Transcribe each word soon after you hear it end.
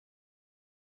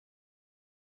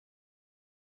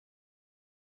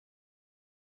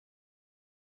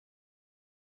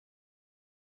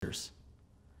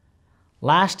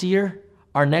Last year,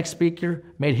 our next speaker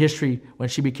made history when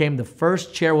she became the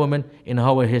first chairwoman in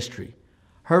AAHOA history.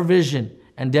 Her vision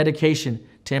and dedication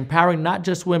to empowering not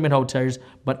just women hoteliers,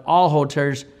 but all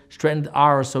hoteliers strengthened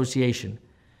our association.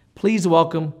 Please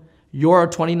welcome your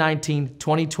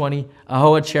 2019-2020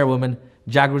 AAHOA Chairwoman,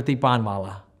 Jagruti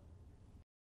Panwala.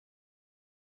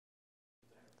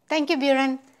 Thank you,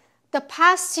 Biran. The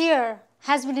past year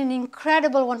has been an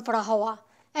incredible one for AAHOA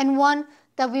and one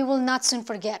that we will not soon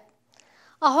forget.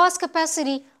 AAHOA's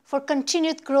capacity for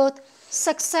continued growth,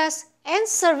 success, and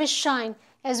service shine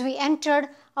as we entered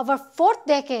our fourth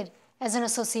decade as an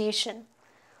association.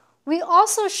 We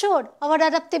also showed our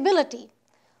adaptability,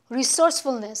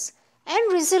 resourcefulness,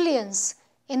 and resilience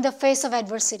in the face of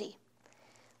adversity.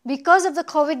 Because of the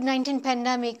COVID-19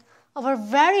 pandemic, our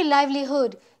very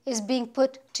livelihood is being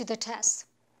put to the test.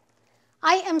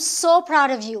 I am so proud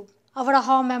of you, our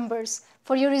AAHOA members,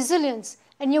 for your resilience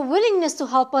and your willingness to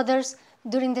help others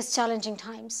during these challenging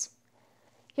times.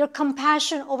 Your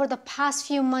compassion over the past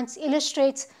few months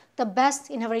illustrates the best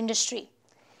in our industry.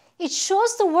 It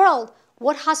shows the world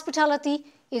what hospitality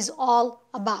is all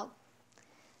about.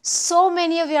 So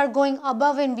many of you are going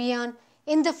above and beyond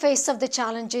in the face of the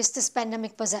challenges this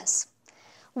pandemic poses.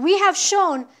 We have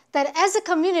shown that as a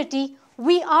community,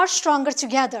 we are stronger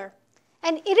together.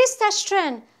 And it is that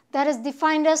strength that has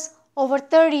defined us over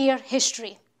 30-year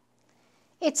history.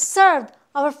 It served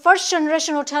our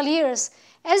first-generation hoteliers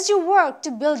as you work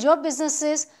to build your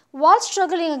businesses while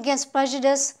struggling against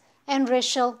prejudice and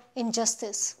racial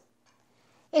injustice.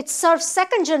 It served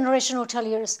second-generation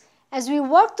hoteliers as we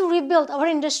work to rebuild our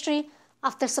industry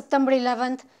after September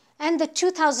 11th and the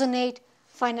 2008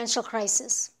 financial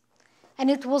crisis. And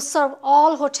it will serve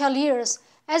all hoteliers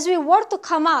as we work to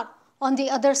come out on the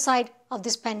other side of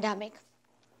this pandemic.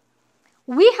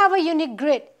 We have a unique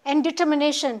grit and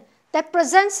determination that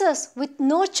presents us with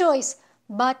no choice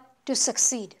but to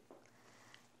succeed.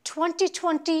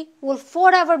 2020 will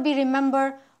forever be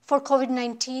remembered for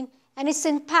COVID-19 and its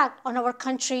impact on our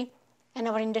country and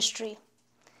our industry.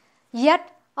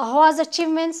 Yet, AAHOA's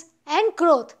achievements and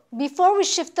growth before we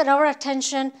shifted our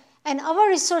attention and our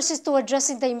resources to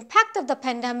addressing the impact of the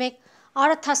pandemic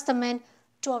are a testament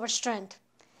to our strength,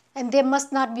 and they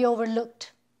must not be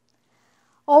overlooked.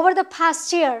 Over the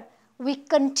past year, we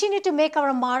continue to make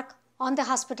our mark on the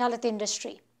hospitality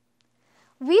industry.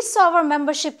 We saw our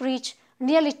membership reach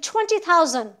nearly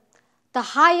 20,000, the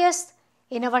highest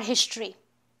in our history.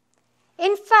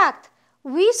 In fact,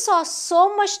 we saw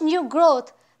so much new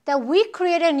growth that we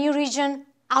created a new region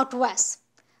out west,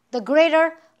 the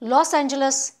greater Los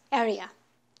Angeles area.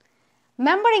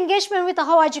 Member engagement with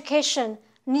AAHOA education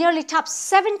nearly topped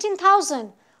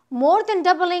 17,000, more than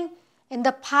doubling in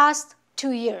the past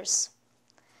 2 years.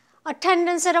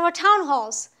 Attendance at our town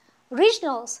halls,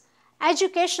 regionals,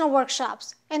 educational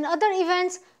workshops, and other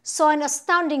events saw an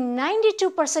astounding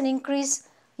 92% increase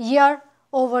year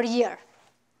over year.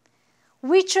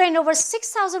 We trained over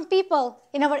 6,000 people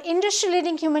in our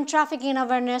industry-leading human trafficking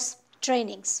awareness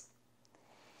trainings.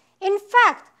 In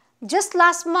fact, just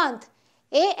last month,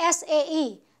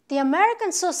 ASAE, the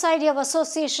American Society of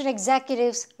Association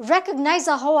Executives, recognized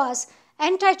AAHOA's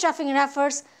anti-trafficking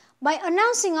efforts by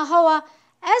announcing AAHOA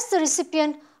as the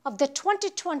recipient of the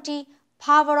 2020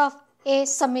 Power of A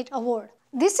Summit Award.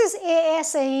 This is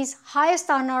ASAE's highest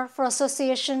honor for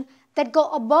associations that go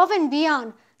above and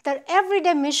beyond their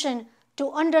everyday mission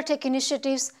to undertake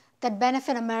initiatives that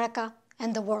benefit America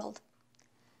and the world.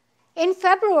 In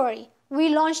February, we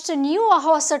launched a new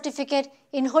AAHOA certificate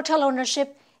in hotel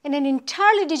ownership in an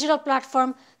entirely digital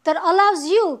platform that allows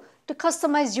you to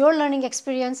customize your learning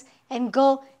experience and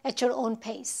go at your own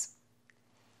pace.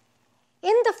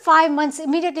 In the 5 months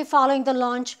immediately following the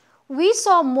launch, we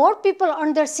saw more people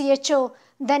earn their CHO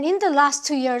than in the last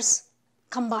 2 years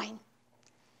combined.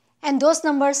 And those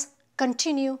numbers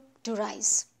continue to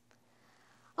rise.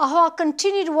 AAHOA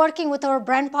continued working with our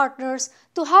brand partners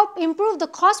to help improve the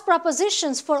cost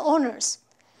propositions for owners.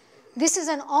 This is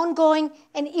an ongoing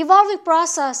and evolving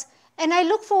process, and I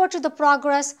look forward to the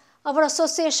progress our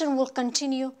association will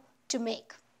continue to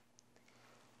make.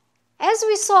 As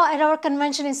we saw at our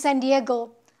convention in San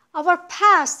Diego, our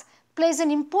past plays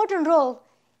an important role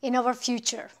in our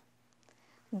future.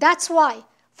 That's why,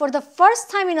 for the first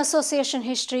time in association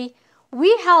history, we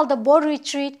held a board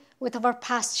retreat with our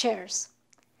past chairs.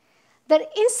 The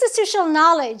institutional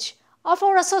knowledge of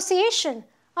our association,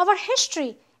 our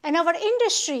history, and our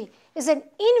industry is an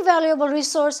invaluable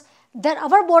resource that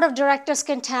our board of directors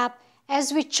can tap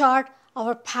as we chart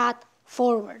our path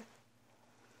forward.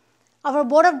 Our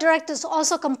board of directors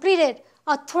also completed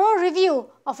a thorough review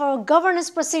of our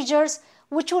governance procedures,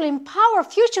 which will empower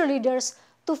future leaders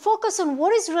to focus on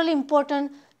what is really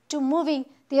important to moving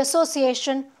the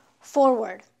association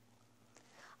forward.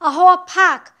 AAHOA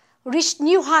PAC reached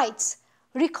new heights,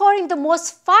 recording the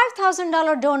most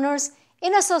 $5,000 donors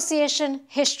in association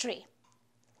history.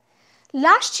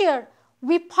 Last year,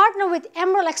 we partnered with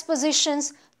Emerald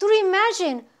Expositions to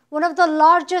reimagine one of the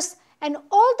largest and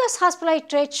oldest hospitality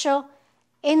trade show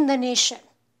in the nation.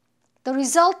 The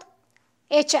result?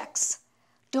 HX,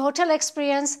 the hotel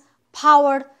experience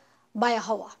powered by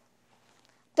AAHOA.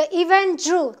 The event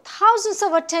drew thousands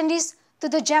of attendees to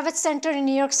the Javits Center in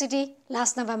New York City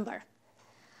last November.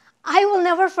 I will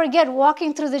never forget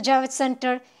walking through the Javits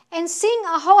Center and seeing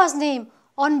AAHOA's name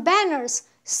on banners,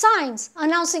 signs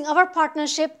announcing our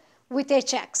partnership with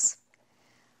HX.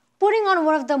 Putting on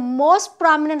one of the most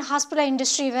prominent hospitality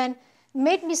industry events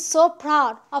made me so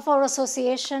proud of our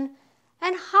association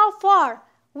and how far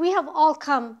we have all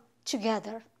come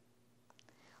together.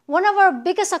 One of our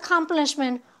biggest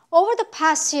accomplishments over the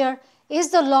past year is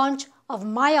the launch of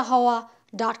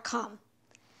MyAAHOA.com.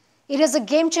 It is a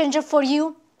game changer for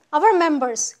you, our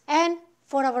members, and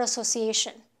for our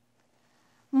association.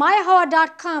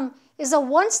 MyAAHOA.com is a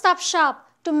one-stop shop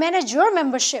to manage your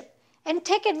membership and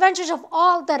take advantage of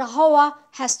all that AAHOA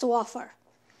has to offer.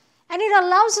 And it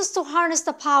allows us to harness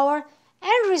the power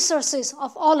and resources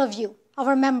of all of you,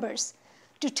 our members,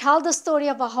 to tell the story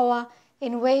of AAHOA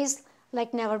in ways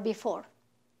like never before.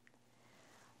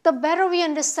 The better we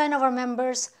understand our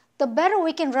members, the better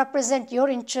we can represent your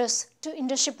interests to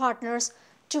industry partners,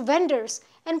 to vendors,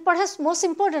 and perhaps most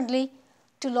importantly,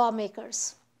 to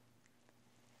lawmakers.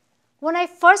 When I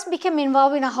first became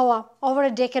involved in AAHOA over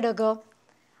a decade ago,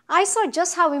 I saw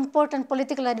just how important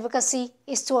political advocacy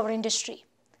is to our industry.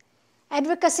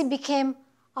 Advocacy became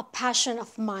a passion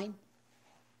of mine.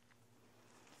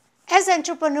 As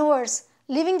entrepreneurs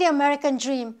living the American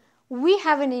dream, we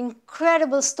have an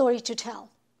incredible story to tell.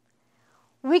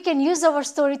 We can use our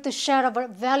story to share our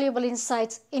valuable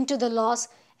insights into the laws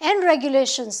and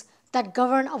regulations that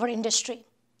govern our industry.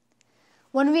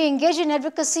 When we engage in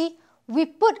advocacy, we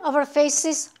put our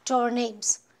faces to our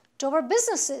names, to our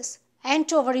businesses, and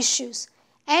to our issues,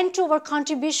 and to our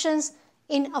contributions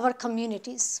in our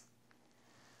communities.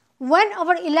 When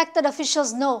our elected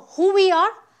officials know who we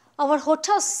are, our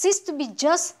hotels cease to be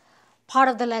just part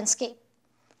of the landscape.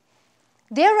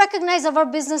 They recognize our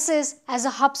businesses as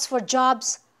hubs for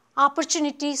jobs,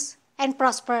 opportunities, and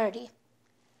prosperity.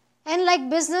 And like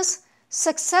business,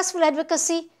 successful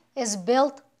advocacy is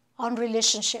built on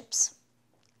relationships.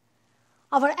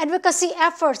 Our advocacy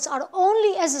efforts are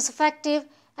only as effective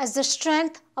as the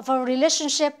strength of our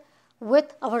relationship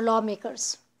with our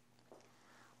lawmakers.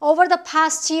 Over the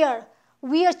past year,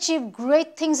 we achieved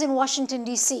great things in Washington,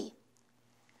 D.C.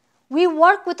 We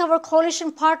work with our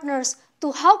coalition partners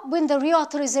to help win the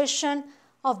reauthorization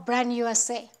of Brand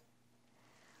USA.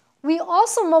 We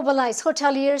also mobilize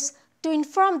hoteliers to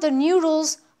inform the new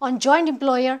rules on joint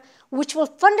employer, which will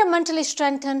fundamentally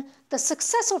strengthen the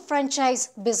successful franchise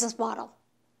business model.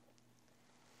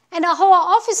 And AAHOA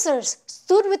officers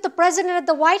stood with the President at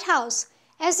the White House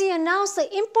as he announced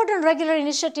the important regular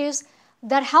initiatives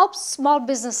that help small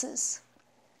businesses.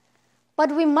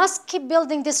 But we must keep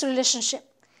building this relationship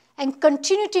and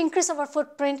continue to increase our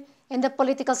footprint in the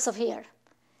political sphere,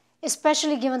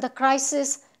 especially given the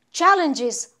crisis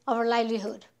challenges of our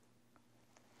livelihood.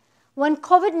 When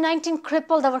COVID-19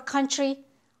 crippled our country,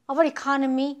 our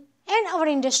economy, and our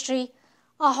industry,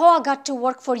 AAHOA got to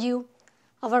work for you,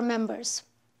 our members.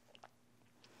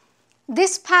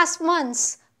 This past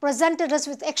months presented us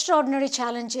with extraordinary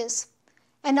challenges,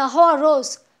 and AAHOA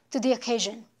rose to the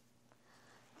occasion.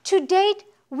 To date,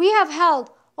 we have held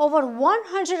over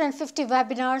 150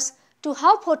 webinars to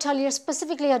help hoteliers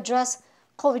specifically address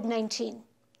COVID-19.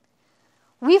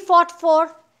 We fought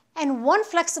for and won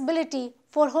flexibility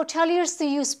for hoteliers to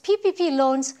use PPP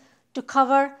loans to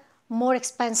cover more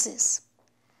expenses.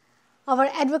 Our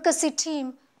advocacy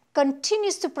team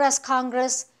continues to press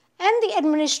Congress and the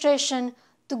administration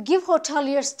to give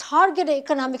hoteliers targeted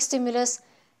economic stimulus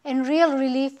and real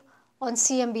relief on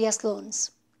CMBS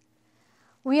loans.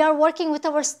 We are working with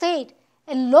our state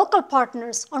and local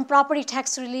partners on property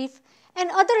tax relief and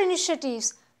other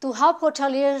initiatives to help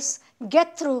hoteliers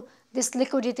get through this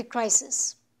liquidity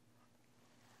crisis.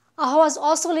 AAHOA is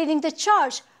also leading the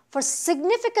charge for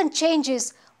significant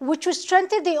changes which will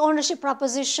strengthen the ownership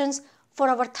propositions for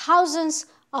our thousands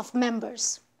of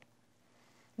members.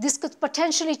 This could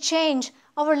potentially change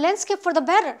our landscape for the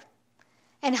better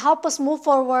and help us move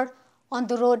forward on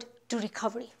the road to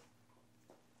recovery.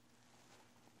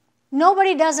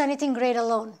 Nobody does anything great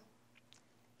alone.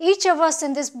 Each of us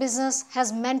in this business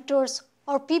has mentors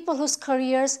or people whose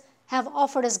careers have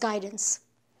offered us guidance.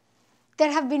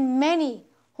 there have been many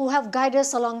who have guided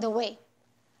us along the way.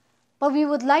 But we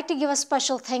would like to give a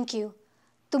special thank you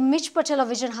to Mitch Patel of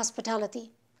Vision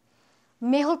Hospitality,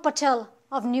 Mehul Patel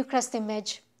of Newcrest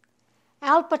Image,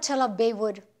 Al Patel of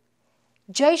Baywood,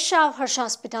 Jay Shah of Harsh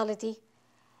Hospitality,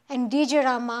 and DJ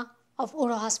Rama of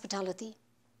Uro Hospitality.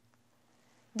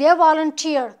 They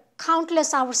volunteer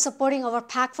countless hours supporting our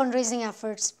PAC fundraising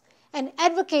efforts and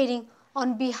advocating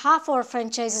on behalf of our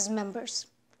franchises members.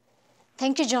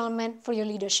 Thank you, gentlemen, for your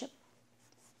leadership.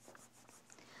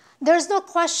 There is no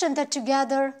question that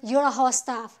together, your AAHOA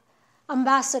staff,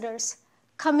 ambassadors,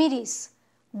 committees,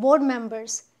 board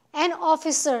members, and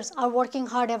officers are working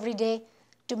hard every day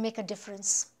to make a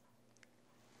difference.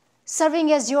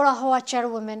 Serving as your AAHOA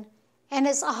chairwoman and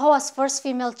as AAHOA's first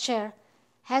female chair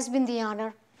has been the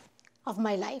honor of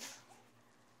my life.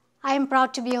 I am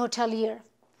proud to be a hotelier.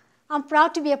 I'm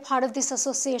proud to be a part of this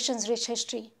association's rich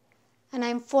history, and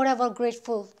I'm forever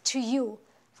grateful to you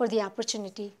for the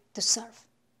opportunity to serve.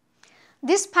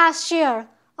 This past year,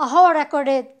 AAHOA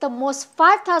recorded the most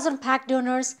 5,000 PAC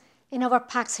donors in our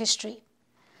PAC's history.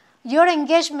 Your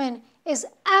engagement is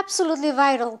absolutely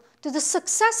vital to the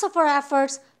success of our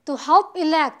efforts to help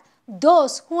elect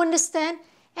those who understand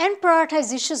and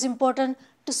prioritize issues important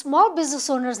to small business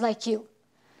owners like you.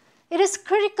 It is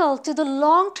critical to the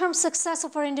long-term success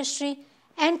of our industry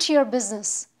and to your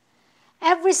business.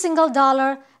 Every single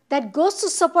dollar that goes to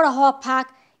support AAHOA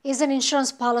PAC is an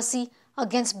insurance policy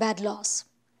against bad loss.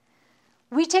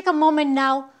 We take a moment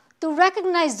now to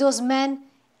recognize those men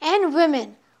and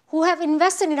women who have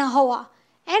invested in AAHOA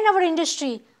and our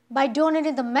industry by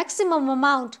donating the maximum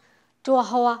amount to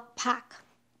AAHOA PAC.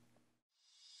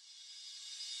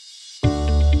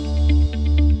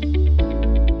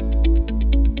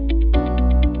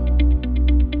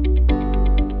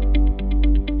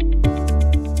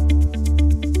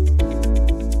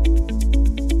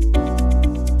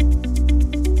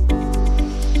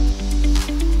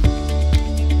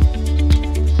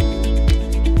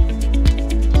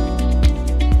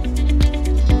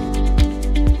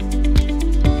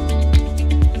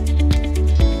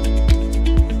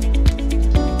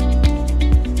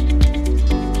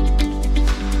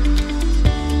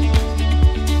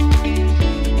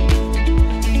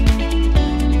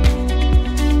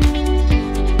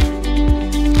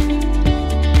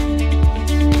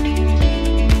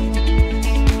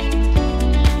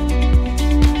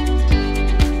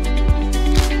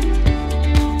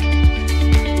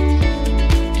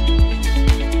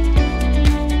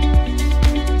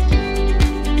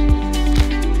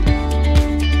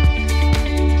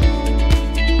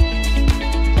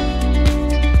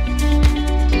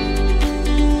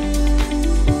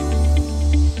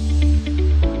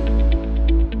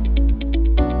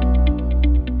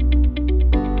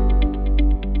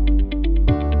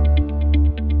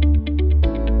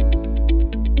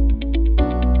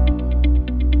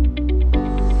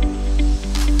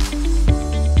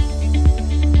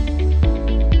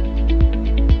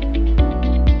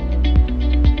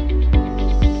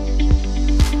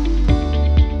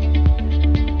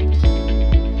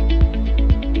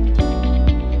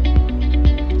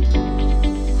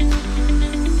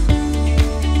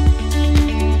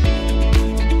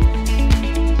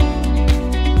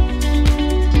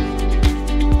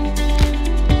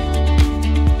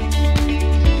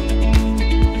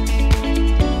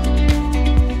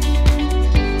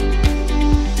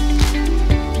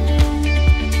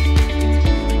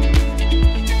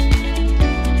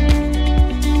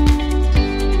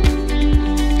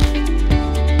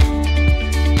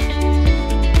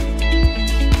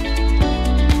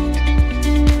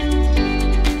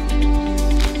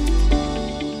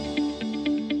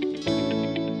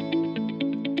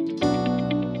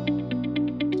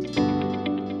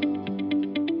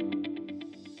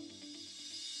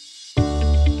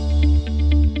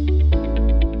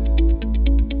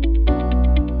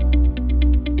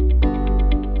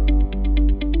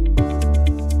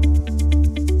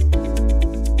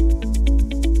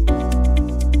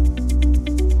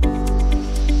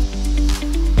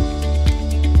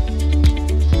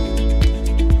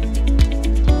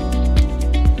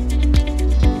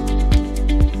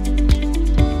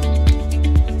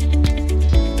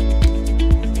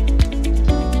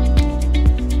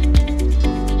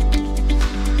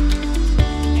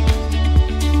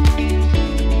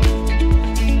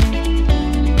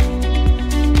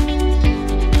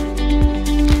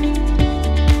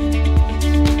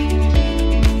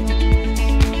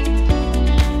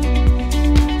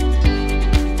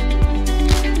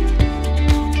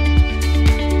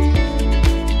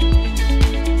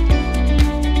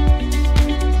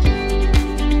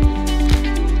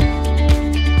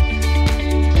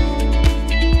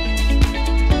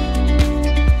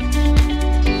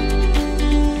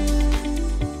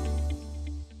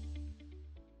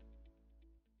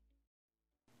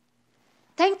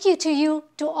 Thank you to you,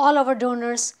 to all our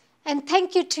donors, and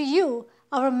thank you to you,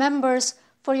 our members,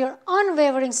 for your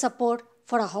unwavering support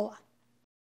for AAHOA.